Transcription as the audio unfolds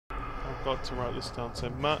got to write this down. So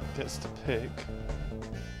Matt gets to pick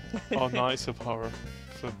our Nights of Horror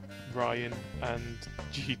for Ryan and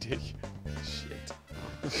GD. Shit.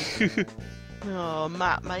 Oh,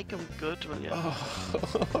 Matt, make them good, will you?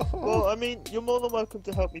 Well, I mean, you're more than welcome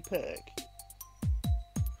to help me pick.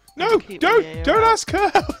 No, don't ask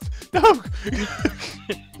her. No.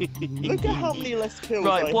 Look at how many less pills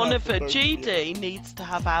Right, I one have of for both GD needs to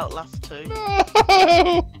have Outlast 2.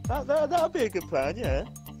 No. That'd be a good plan, yeah.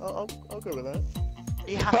 I'll go with that.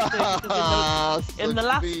 He has to, because in the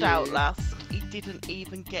last Outlast, he didn't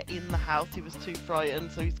even get in the house, he was too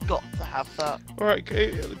frightened, so he's got to have that. Alright,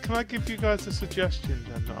 can I give you guys a suggestion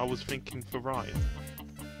then that I was thinking for Ryan?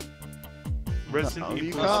 Resident You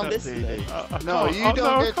Evil can't. 7. No, you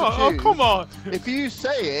don't get to choose. Oh, come on! If you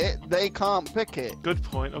say it, they can't pick it. Good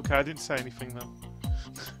point. Okay, I didn't say anything then.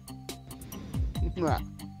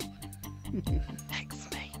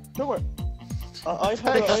 Text me. Don't worry. I've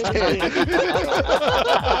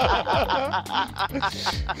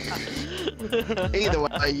Either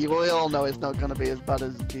way, we all know it's not going to be as bad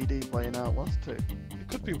as GD playing Outlast 2. It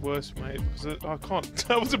could be worse, mate, because I can't.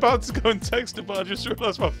 I was about to go and text her, but I just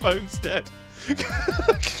realised my phone's dead.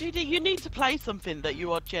 GD, you need to play something that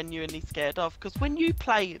you are genuinely scared of, because when you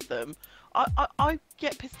play them, I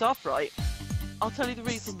get pissed off, right? I'll tell you the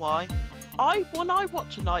reason why. When I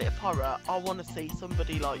watch a night of horror, I want to see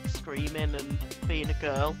somebody like screaming and being a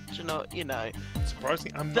girl. Do you know?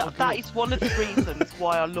 Surprisingly, I'm not. That is one of the reasons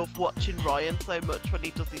why I love watching Ryan so much when he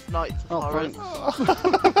does his nights of horrors.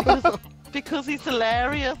 Because he's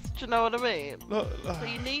hilarious. Do you know what I mean? So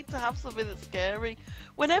you need to have something that's scary.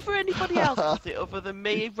 Whenever anybody else does it, other than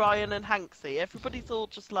me, Ryan, and Hanksy, everybody's all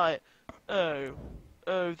just like, "Oh,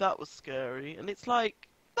 that was scary," and it's like,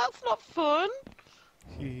 that's not fun.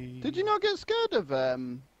 Did you not get scared of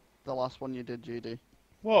the last one you did, GD?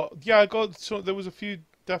 What? Yeah, I got. There was a few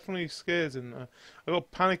definitely scares in there. I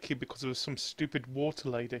got panicky because there was some stupid water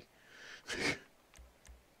lady.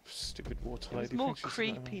 Stupid water lady. It was more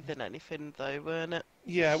creepy than anything, though, weren't it?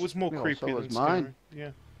 Yeah, it was more creepy than scary.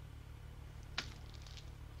 Yeah.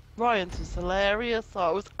 Ryan's was hilarious. I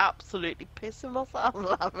was absolutely pissing myself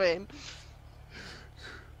laughing.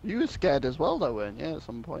 You were scared as well, though, weren't you, at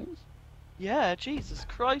some points? Yeah, Jesus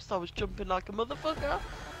Christ, I was jumping like a motherfucker.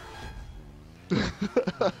 I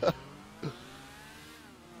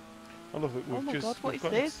love it. Oh my god, what is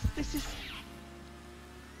this? This is...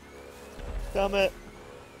 Damn it.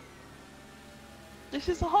 This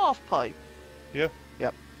is a half pipe? Yeah.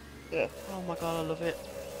 Yep. Yeah. Oh my god, I love it.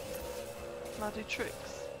 Can I do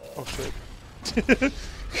tricks? Oh shit.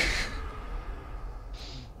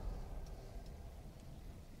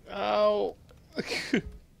 Ow.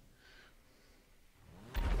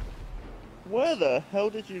 Where the hell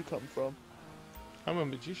did you come from? I'm a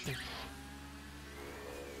magician.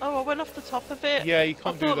 Oh, I went off the top of it. Yeah, you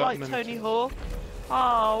can't do that. I thought like Tony Hawk.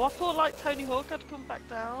 Oh, I thought like Tony Hawk had come back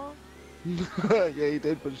down. Yeah, he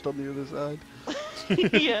did, but just on the other side.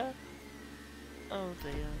 Yeah. Oh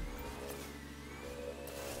dear.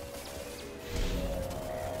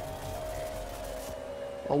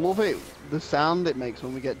 I love it, the sound it makes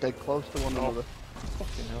when we get dead close to one another.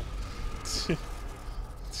 Fucking hell.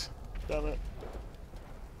 Damn it.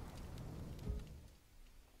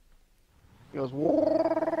 He goes,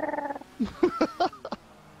 It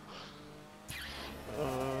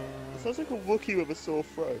sounds like a Wookie with a sore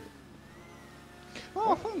throat.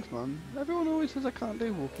 oh, thanks, man. Everyone always says I can't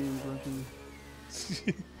do Wookie impressions.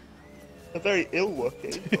 A very ill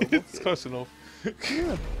Wookie. It's close enough.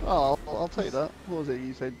 Yeah. Oh, I'll take that. What was it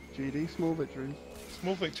you said, GD? Small victories.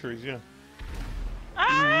 Small victories, yeah.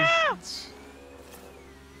 Ah!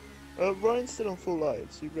 Ryan's still on full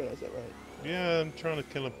lives, you realise that, right? Yeah, I'm trying to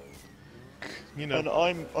kill him. You know. And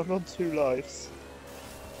I'm on 2 lives.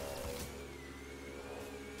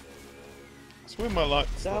 That's where my life.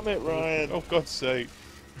 Damn it, Ryan. Oh, God's sake.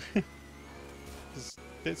 There's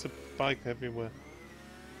bits of bike everywhere.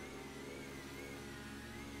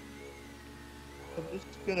 I'm just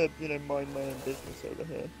gonna, mind my own business over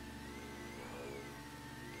here.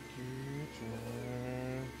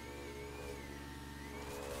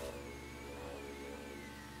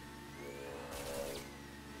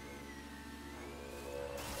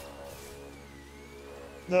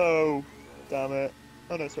 No! Damn it.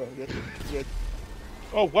 Oh no, sorry, I'm good. I'm good.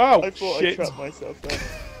 Oh wow! I thought Shit. I trapped myself there.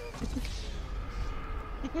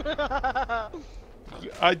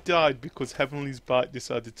 I died because Heavenly's bike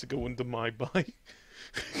decided to go under my bike.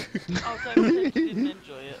 Oh, don't say you didn't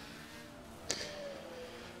enjoy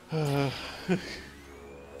it.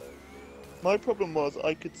 My problem was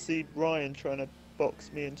I could see Ryan trying to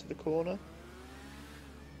box me into the corner.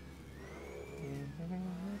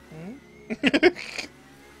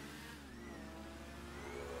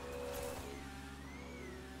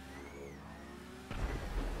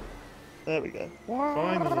 There we go.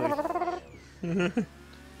 Finally.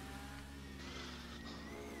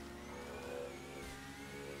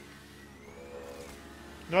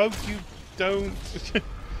 No, you don't.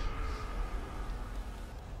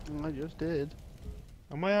 I just did.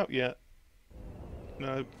 Am I out yet?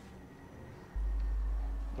 No.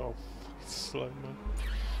 Oh, fucking slow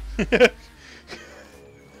man.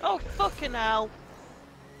 Oh, fucking hell.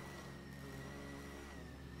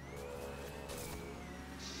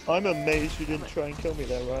 I'm amazed you didn't try and kill me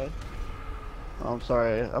there, Ryan. Oh, I'm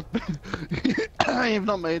sorry. I have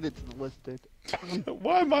not made it to the list, dude.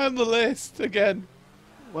 Why am I on the list again?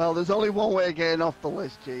 Well, there's only one way of getting off the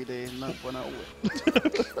list, GD, and that's when I win.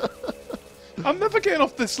 I'm never getting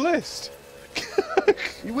off this list.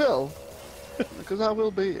 You will, because I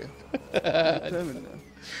will beat you. I'm determined now.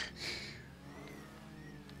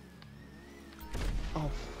 Oh,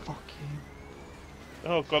 fuck you.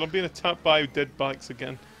 Oh god, I'm being attacked by dead bikes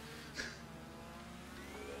again.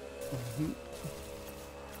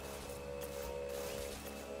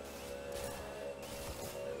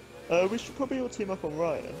 We should probably all team up on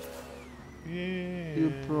Ryan. Yeah.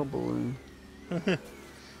 You probably.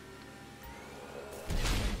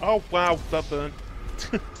 Oh wow, that burnt.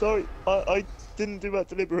 Sorry, I didn't do that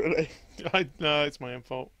deliberately. No, it's my own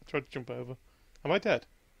fault. I tried to jump over. Am I dead?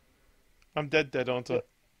 I'm dead, aren't I?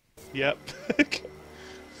 Yep.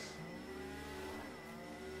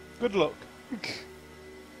 Good luck.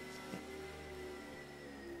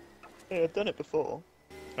 Hey, I've done it before.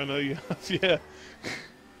 I know you have, yeah.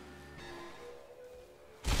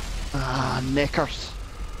 Ah, knickers.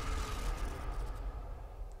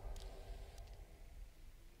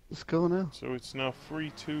 Let's go now. So it's now 3,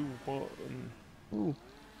 2, 1. Ooh.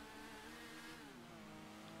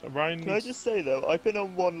 Ryan Can I just say though, I've been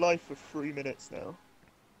on one life for 3 minutes now.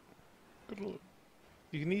 Good luck.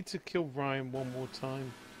 You need to kill Ryan one more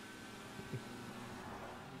time.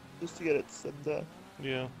 Just to get it sent there.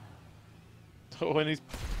 Yeah. Oh, and he's...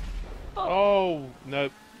 Oh, no.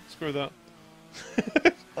 Screw that.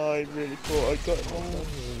 I really thought I got it.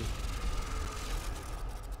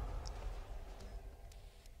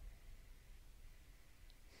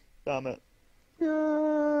 Damn it.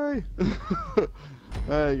 Yay!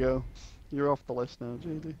 There you go. You're off the list now,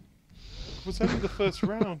 GD. It was only the first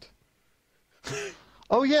round.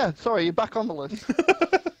 Oh yeah, sorry, you're back on the list.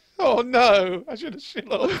 Oh no! I should have shit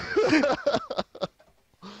off.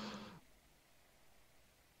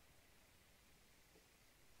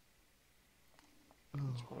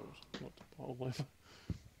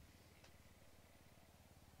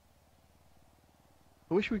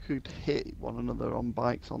 I wish we could hit one another on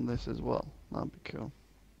bikes on this as well. That'd be cool.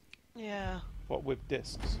 Yeah. What, with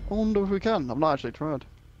discs? I wonder if we can. I've not actually tried.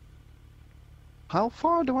 How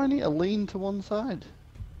far do I need to lean to one side?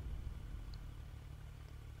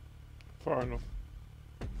 Far enough.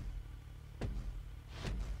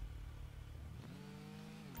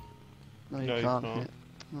 No, you No, you can't can't. hit.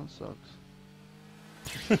 That sucks.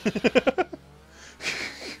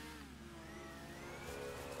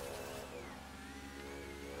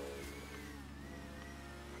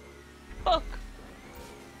 Fuck.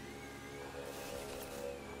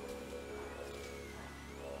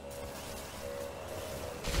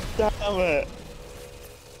 Damn it!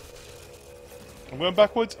 I'm going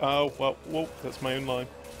backwards? Oh, well, whoa, that's my own line.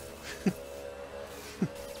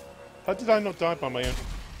 How did I not die by my own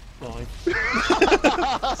line?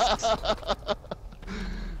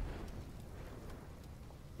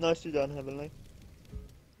 Nicely done, Heavenly.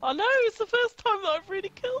 I know, it's the first time that I've really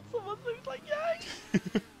killed someone, so it's like, yay!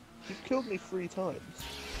 You've killed me 3 times.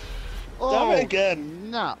 Oh, Damn it again!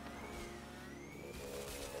 Snap!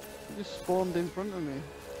 You just spawned in front of me.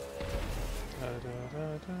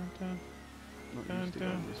 Not used to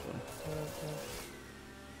going this way.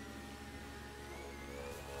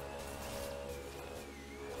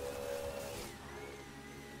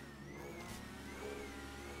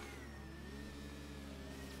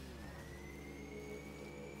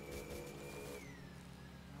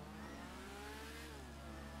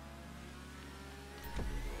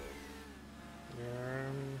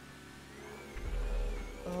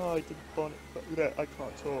 Oh, I did bonnet, but look, I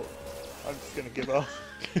can't talk. I'm just gonna give up.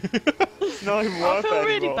 It's not even I worth feel it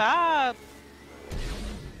really anymore. bad.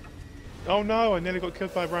 Oh no, I nearly got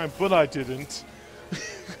killed by Ryan, but I didn't.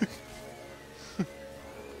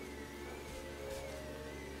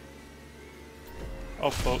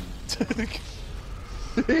 Oh fuck.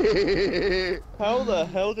 How the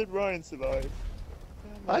hell did Ryan survive?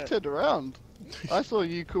 I turned around. I saw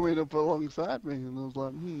you coming up alongside me, and I was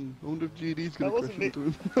like, I wonder if GD's gonna crash wasn't into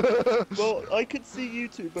him. Well, I could see you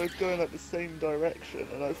two both going like the same direction,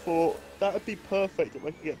 and I thought that would be perfect if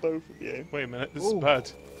I could get both of you. Wait a minute, this is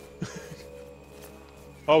bad.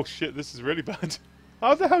 Oh shit, this is really bad.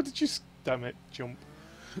 How the hell did you... Damn it, jump.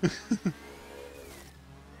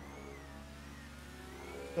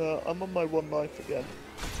 I'm on my 1 life again.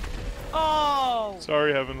 Oh!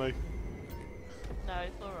 Sorry, Heavenly. No,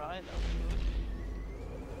 it's alright.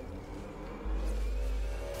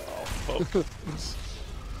 Oh, fuck.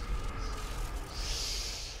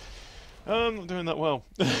 I'm not doing that well.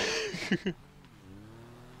 Where's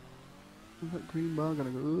that green bar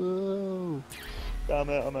gonna go? Oh. Damn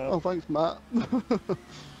it, I'm out. Oh, thanks, Matt.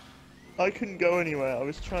 I couldn't go anywhere. I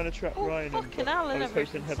was trying to track Oh, Ryan in, fucking but hell, I I was never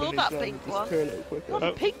hoping even saw Heavenly's that Run pink would one. disappear a little quicker. Well,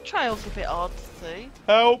 the pink trail's a bit hard to see.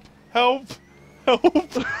 Help! Help!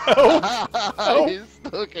 Help! Help! You're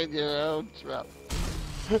stuck in your own trap.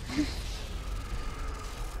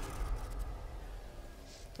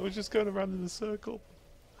 I was just going around in a circle.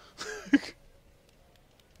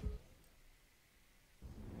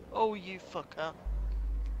 Oh, you fucker.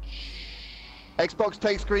 Xbox,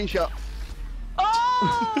 take screenshot.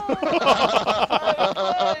 Oh!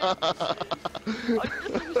 I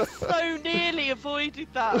just so nearly avoided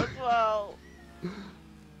that as well.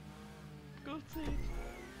 Gutted.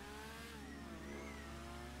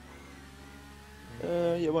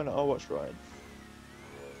 Yeah, why not? I'll watch Ryan.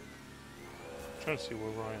 I'm trying to see where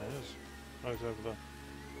Ryan is. Oh, he's over there.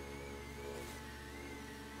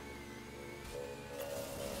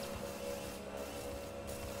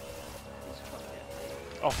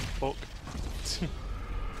 Oh, fuck.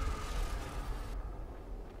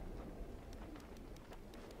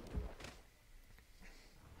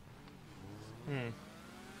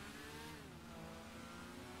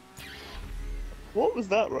 What was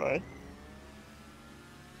that, Ryan?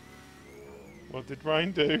 What did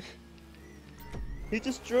Ryan do? He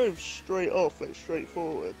just drove straight off, like straight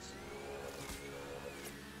forwards.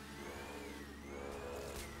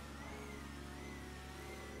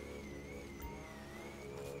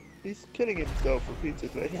 He's killing himself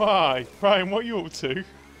repeatedly. Why? Ryan, what are you up to?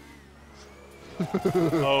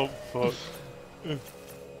 Oh, fuck.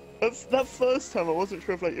 That first time I wasn't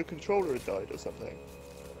sure if like your controller had died or something.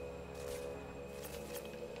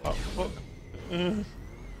 Oh, fuck.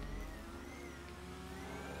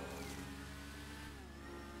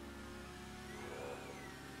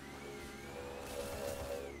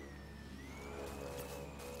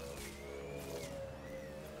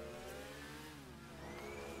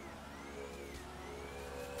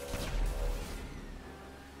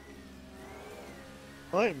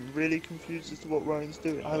 I'm really confused as to what Ryan's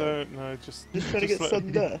doing. I don't know, just trying to get let-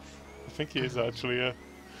 sudden death. I think he is actually, yeah.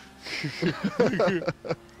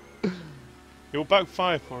 It will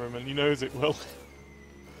backfire for him and he knows it will.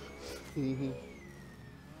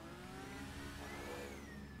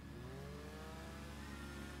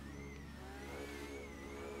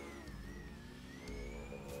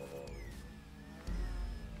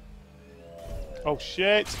 Oh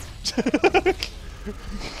shit!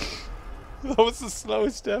 That was the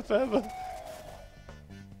slowest step ever.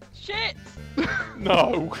 Shit!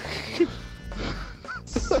 No!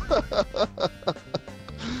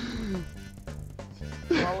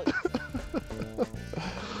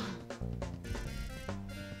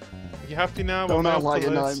 You happy now? Don't I'm act out like the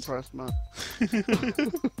you're not list. impressed, man. That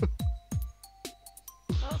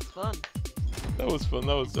was fun. That was fun,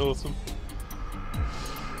 that was awesome.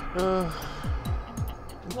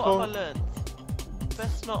 What have I learned?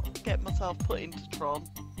 Best not get myself put into Tron.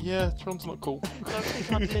 Yeah, Tron's not cool. I don't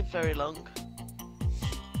think I'd live very long.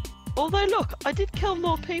 Although, look, I did kill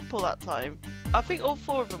more people that time. I think all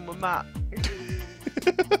 4 of them were Matt.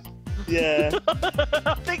 Yeah.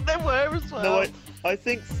 I think they were as well. No, I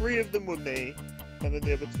think 3 of them were me, and then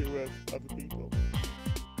the other 2 were other people.